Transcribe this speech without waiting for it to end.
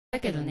だ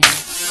けどね。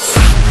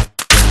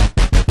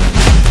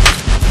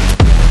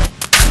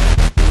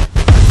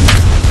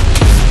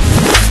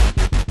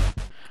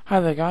Hi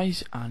there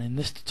guys, and in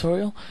this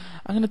tutorial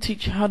I'm going to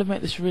teach you how to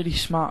make this really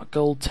smart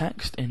gold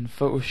text in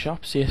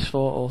Photoshop, cs4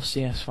 or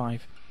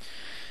cs5.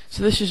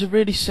 So this is a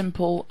really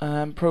simple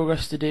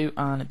progress to do,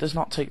 and it does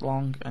not take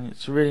long, and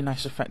it's a really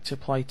nice effect to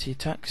apply to your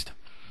text.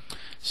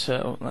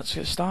 So let's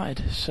get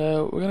started.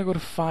 So we're going to go to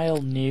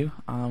File, New,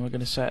 and we're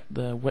going to set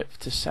the width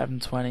to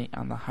 720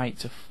 and the height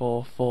to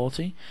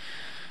 440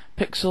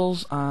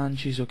 pixels and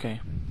choose OK.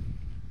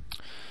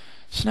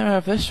 So now we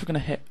have this, we're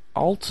going to hit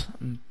Alt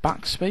and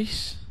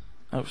Backspace.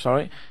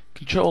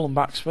 Control and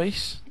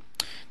Backspace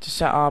to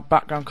set our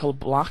background color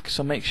black.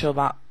 So make sure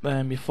that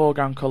your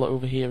foreground color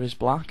over here is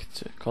black,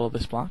 to color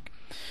this black.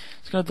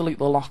 It's going to delete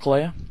the lock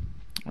layer.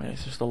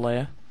 It's just a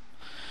layer.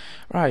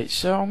 Right,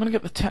 so I'm going to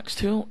get the text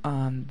tool,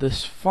 and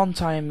this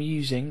font I am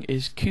using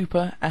is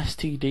Cooper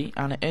STD,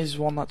 and it is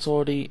one that's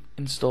already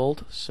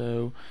installed,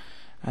 so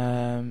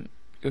go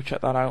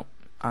check that out.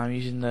 I'm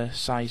using the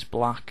size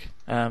black,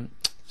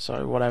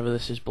 whatever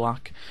this is,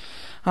 black.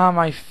 And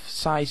my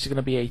size is going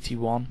to be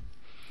 81,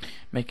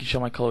 making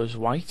sure my colour is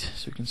white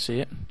so we can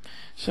see it.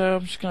 So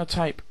I'm just going to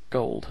type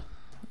gold.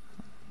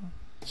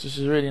 So this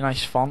is a really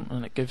nice font,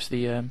 and it gives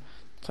the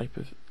type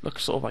of,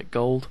 looks sort of like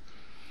gold.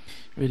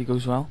 It really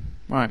goes well.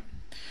 Right.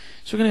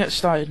 So we're going to get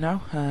started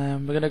now. We're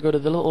going to go to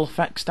the little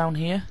effects down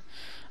here,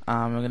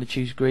 and we're going to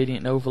choose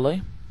gradient and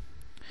overlay.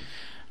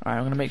 Right,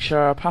 I'm going to make sure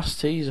our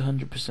opacity is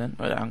 100%.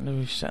 Right, I'm going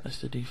to reset this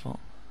to default.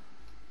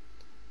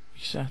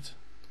 Reset.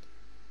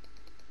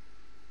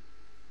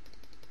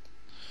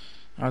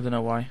 I don't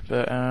know why,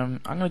 but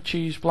I'm going to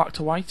choose black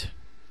to white.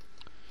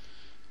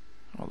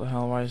 What the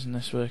hell, why isn't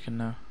this working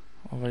now?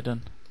 What have I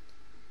done?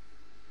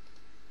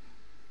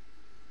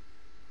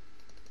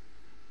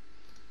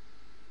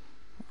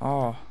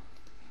 Oh.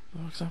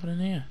 What's happening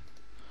here?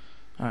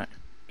 Alright.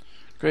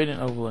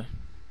 Gradient overlay.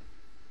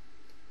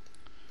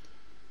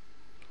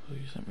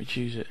 Please let me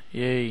choose it.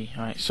 Yay.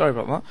 Alright, sorry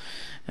about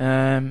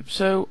that.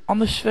 So on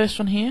this first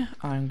one here,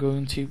 I'm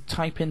going to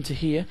type into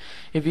here.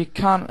 If you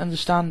can't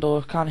understand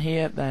or can't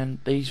hear, then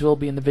these will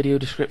be in the video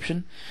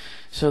description.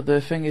 So the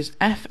thing is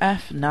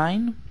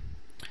FF9000.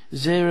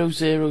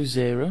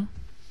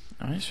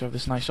 Alright, so we have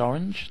this nice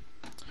orange.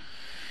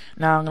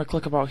 Now I'm going to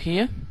click about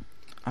here,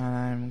 and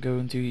I'm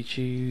going to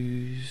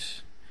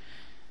choose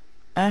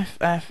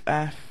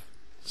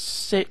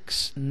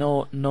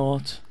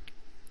FFF600.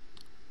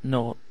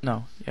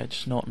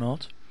 Just 00.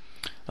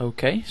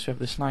 Okay, so we have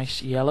this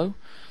nice yellow.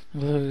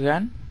 Look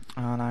again,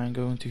 and I'm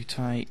going to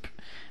type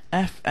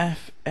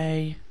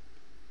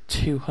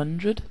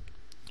FFA200.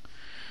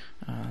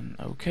 And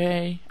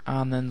okay,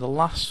 and then the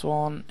last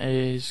one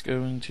is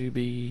going to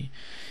be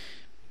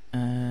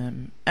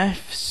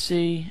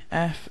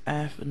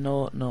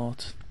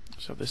FCFF00.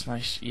 So this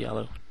nice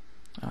yellow,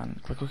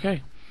 and click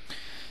OK.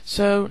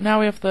 So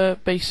now we have the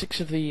basics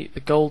of the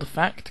gold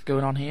effect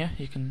going on here.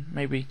 You can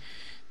maybe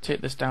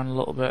take this down a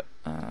little bit.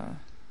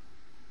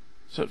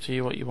 It's up to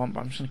you what you want,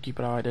 but I'm just going to keep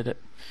it how I did it.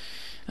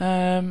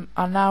 And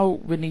now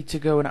we need to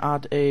go and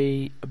add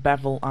a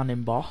bevel and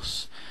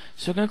emboss.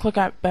 So we're going to click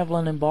out bevel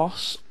and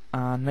emboss,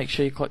 and make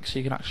sure you click so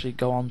you can actually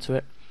go onto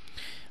it.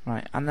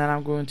 Right, and then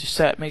I'm going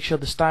to make sure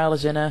the style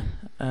is inner,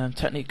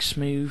 technique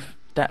smooth,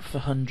 depth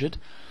 100.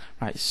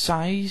 Right,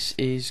 size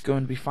is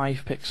going to be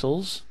 5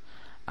 pixels.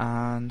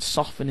 And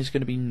soften is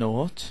going to be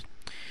 0.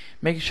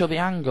 Making sure the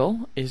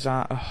angle is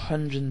at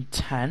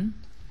 110,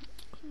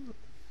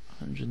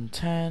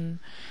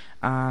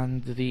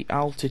 and the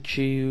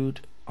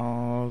altitude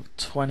of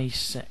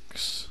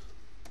 26.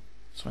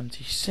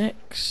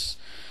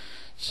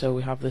 So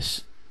we have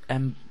this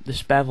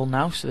bevel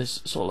now, so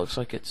this sort of looks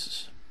like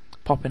it's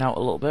popping out a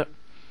little bit.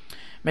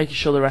 Making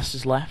sure the rest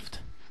is left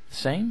the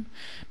same.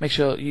 Make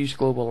sure use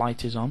global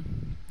light is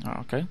on.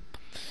 Okay.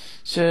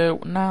 So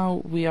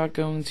now we are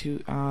going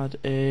to add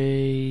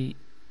a,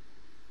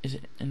 is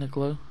it inner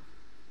glow?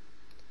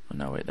 Oh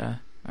no, wait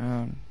there.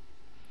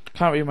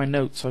 Can't read my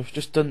notes. I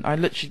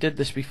literally did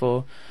this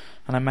before,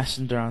 and I messed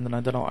around, and I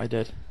don't know what I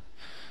did.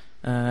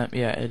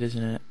 Yeah, it is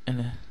inner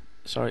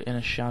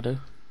shadow,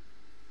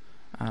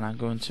 and I'm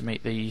going to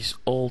make these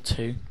all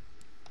 2.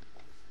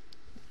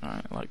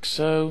 Alright, like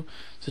so.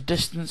 So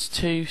distance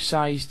 2,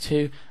 size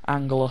 2,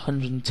 angle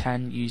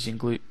 110 using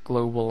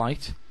global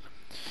light.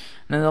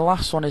 And then the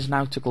last one is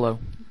now to glow,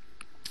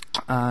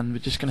 and we're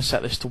just going to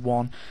set this to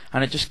 1,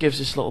 and it just gives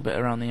this little bit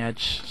around the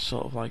edge,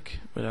 sort of like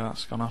where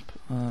that's gone up,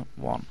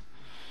 1,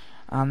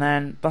 and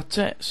then that's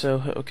it. So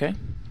hit OK, and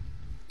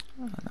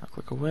now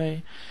click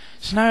away.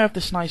 So now I have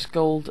this nice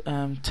gold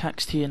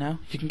text here. Now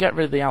you can get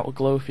rid of the outer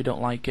glow if you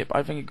don't like it, but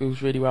I think it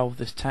goes really well with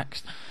this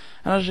text.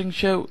 And as you can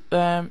show,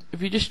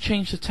 if you just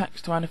change the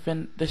text to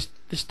anything, this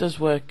does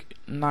work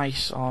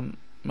nice on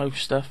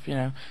most stuff. You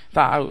know,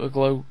 that outer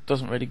glow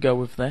doesn't really go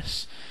with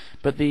this,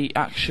 but the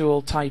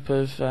actual type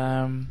of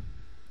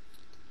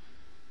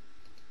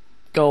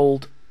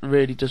gold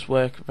really does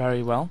work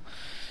very well.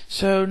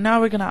 So now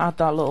we're going to add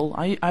that little,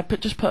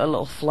 just put a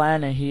little flare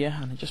near here,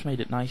 and it just made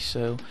it nice.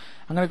 So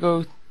I'm going to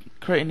go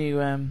create a new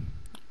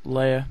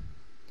layer.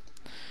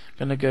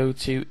 Gonna go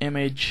to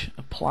image,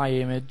 apply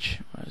image.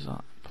 Where is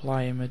that?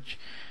 Apply image.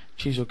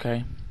 Choose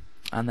OK,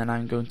 and then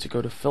I'm going to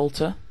go to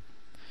filter,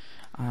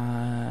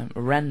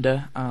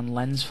 render, and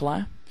lens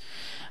flare.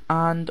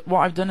 And what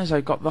I've done is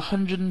I've got the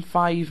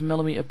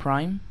 105mm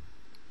prime,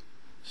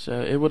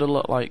 so it would have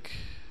looked like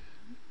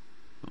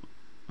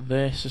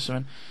this or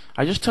something.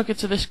 I just took it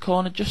to this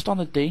corner, just on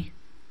the D,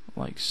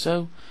 like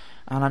so,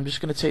 and I'm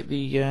just going to take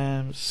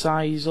the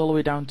size all the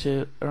way down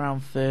to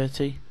around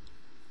 30.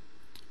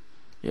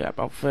 Yeah,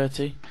 about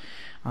 30,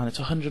 and it's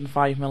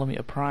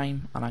 105mm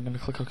prime, and I'm going to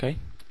click OK.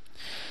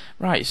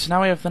 Right, so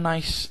now we have the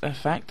nice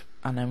effect,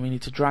 and then we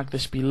need to drag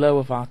this below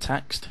of our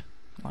text,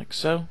 like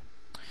so.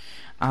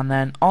 And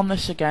then on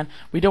this again,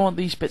 we don't want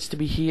these bits to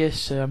be here,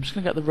 so I'm just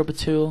going to get the rubber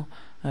tool,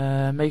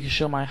 making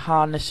sure my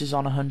hardness is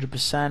on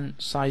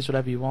 100%, size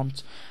whatever you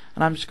want,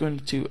 and I'm just going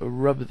to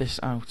rub this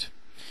out.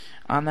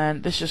 And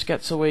then this just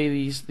gets away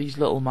these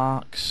little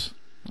marks,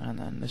 and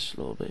then this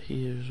little bit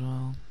here as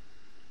well,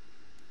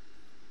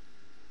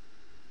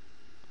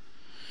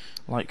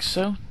 like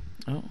so.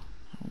 Oh,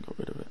 I haven't got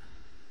rid of it.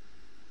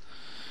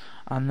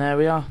 And there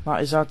we are,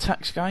 that is our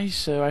text, guys.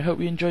 So I hope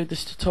you enjoyed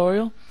this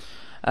tutorial.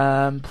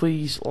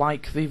 Please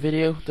like the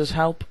video, does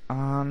help,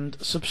 and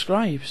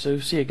subscribe. So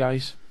see you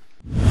guys.